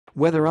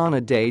Whether on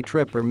a day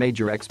trip or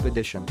major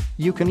expedition,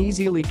 you can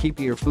easily keep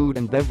your food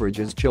and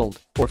beverages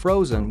chilled or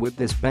frozen with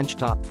this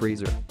benchtop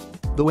freezer.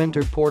 The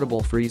Whynter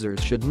portable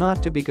freezers should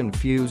not to be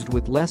confused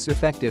with less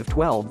effective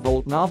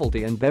 12-volt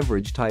novelty and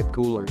beverage-type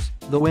coolers.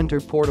 The Whynter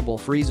portable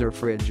freezer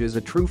fridge is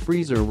a true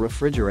freezer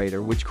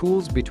refrigerator which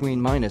cools between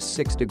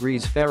 -6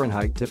 degrees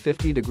Fahrenheit to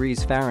 50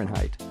 degrees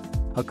Fahrenheit.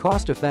 A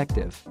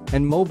cost-effective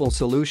and mobile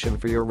solution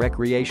for your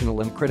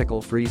recreational and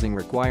critical freezing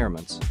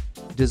requirements.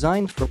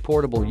 Designed for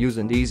portable use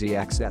and easy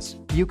access,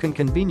 you can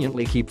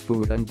conveniently keep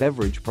food and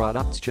beverage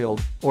products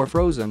chilled or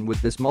frozen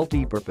with this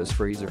multi-purpose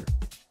freezer.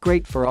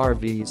 Great for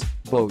RVs,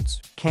 boats,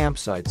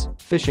 campsites,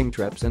 fishing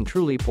trips and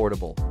truly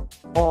portable.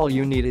 All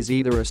you need is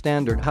either a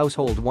standard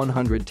household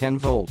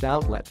 110-volt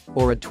outlet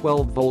or a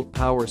 12-volt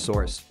power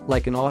source,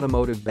 like an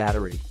automotive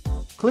battery.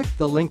 Click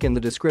the link in the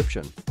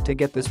description to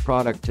get this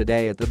product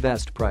today at the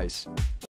best price.